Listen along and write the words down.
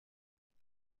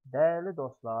Dəyərli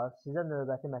dostlar, sizə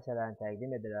növbəti məsələni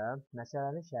təqdim edirəm.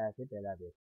 Məsələnin şərti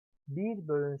belədir. 1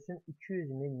 bölünsün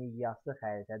 200 min miqyaslı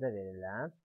xəritədə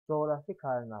verilən coğrafi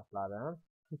koordinatların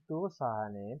tutduğu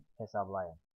sahəni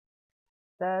hesablayın.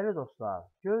 Dəyərli dostlar,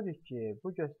 görürük ki,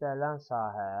 bu göstərilən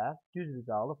sahə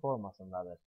düzbucaqlı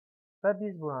formasındadır. Və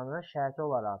biz buranın şərti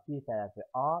olaraq bir tərəfi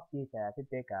A, bir tərəfi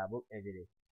B qəbul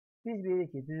edirik. Biz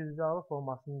bilirik ki, düzbucaqlı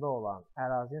formasında olan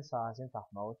ərazinin sahəsini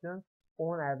tapmaq üçün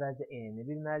onun əvvəlcə enini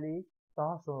bilməliyik,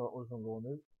 daha sonra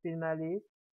uzunluğunu bilməliyik.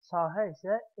 Sahə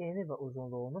isə eni və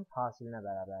uzunluğunun hasilinə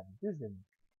bərabərdir. Düzdürmü?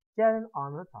 Gəlin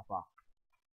A-nı tapaq.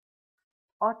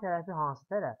 A tərəfi hansı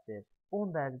tərəfdir?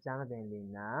 10 dərəcə cənub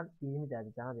enliyindən 20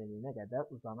 dərəcə cənub enliyinə qədər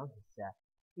uzanan hissə.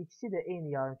 İkisi də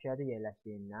eyni yarımkürədə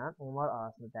yerləşdiyindən onlar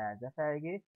arasında dərəcə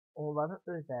fərqi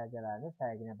onların öz dərəcələrinin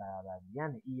fərqinə bərabərdir.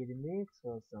 Yəni 20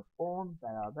 çıxılsın 10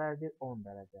 bərabərdir 10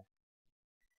 dərəcə.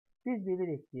 Biz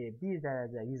bilirik ki, 1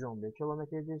 dərəcə 111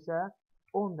 kilometrdirsə,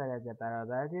 10 dərəcə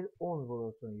bərabərdir 10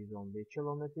 vurulsun 111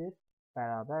 kilometr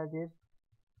bərabərdir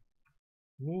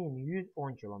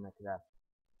 1110 kilometrə.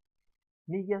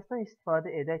 Miqyasdan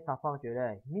istifadə edək tapaq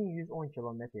görək 1110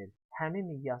 kilometr həmin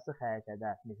miqyaslı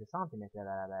xəritədə neçə santimetrə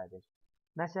bərabərdir?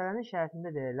 Məsələnin şərtində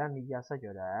verilən miqyasa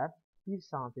görə 1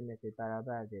 santimetr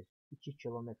bərabərdir 2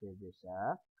 kilometrdirsə,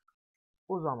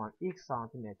 o zaman x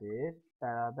santimetr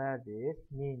bərabərdir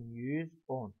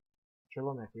 1110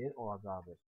 kilometr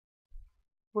olacaqdır.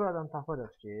 Buradan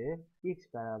tapırıq ki, x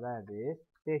bərabərdir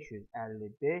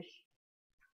 555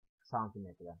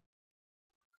 santimetrə.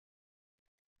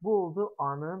 Bu oldu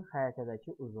A-nın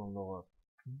xəritədəki uzunluğu.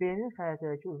 B-nin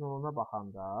xəritədəki uzunluğuna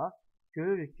baxanda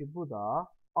görürük ki, bu da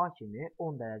A kimi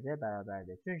 10 dərəcəyə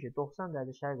bərabərdir. Çünki 90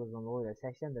 dərəcə şərq uzunluğu ilə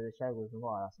 80 dərəcə şərq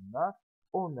uzunluğu arasında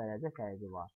 10 dərəcə fərqi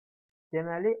var.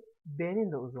 Deməli, B-nin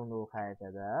də uzunluğu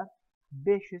xəritədə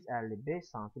 555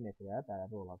 santimetrə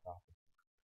bərabər olacaqdır.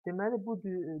 Deməli, bu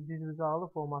düzbucaqlı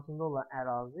formasında olan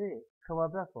ərazi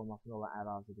kvadrat formasında olan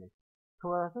ərazidir.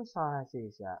 Kvadratın sahəsi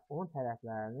isə onun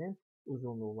tərəflərinin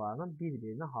uzunluqlarının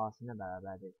bir-birinin hasilinə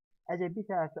bərabərdir. Əgər bir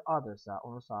tərəfi A-dırsa,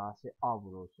 onun sahəsi A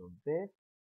vurulsun B,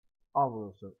 A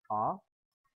vurulsun A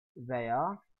və ya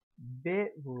B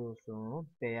vurulsun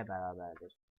B-yə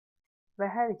bərabərdir. Və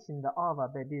hər ikisində A və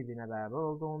B bir-birinə bərabər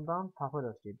olduğundan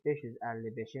tapırıq ki,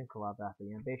 555-in kvadratı,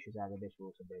 yəni 555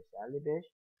 vurulsun 555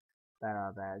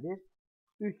 bərabərdir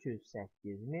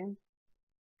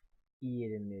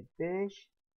 308.025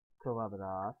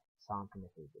 kvadrat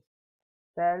santimetrdir.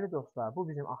 Dəyərli dostlar, bu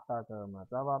bizim axtardığımız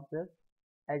cavabdır.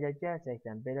 Əgər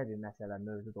gerçəkdən belə bir məsələ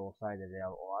mövcud olsaydı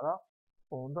real olaraq,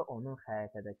 onda onun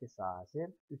xəritədəki sahəsi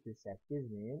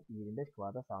 308.025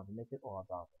 kvadrat santimetr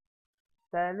olacaqdır.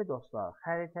 Dəyərli dostlar,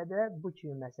 xəritədə bu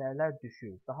kimi məsələlər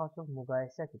düşür, daha çox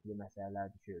müqayisə tipli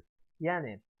məsələlər düşür.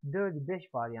 Yəni, 4-5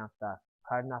 variantda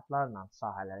koordinatlarla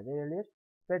sahələr verilir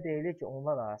və deyilir ki,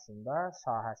 onlar arasında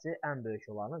sahəsi ən böyük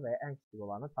olanı və ya ən kiçik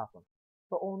olanı tapın.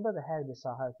 Və onda da hər bir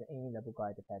sahə üçün eyni ilə bu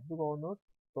qayda tətbiq olunur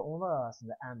və onlar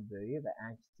arasında ən böyüyü və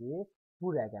ən kiçiyi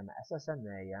bu rəqəmə əsasən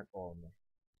müəyyən olunur.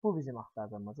 Bu bizim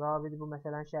axtardığımız cavab idi bu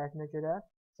məsələnin şərtinə görə.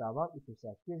 Cavab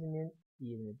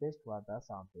 308.025 kvadrat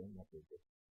santimetrdir.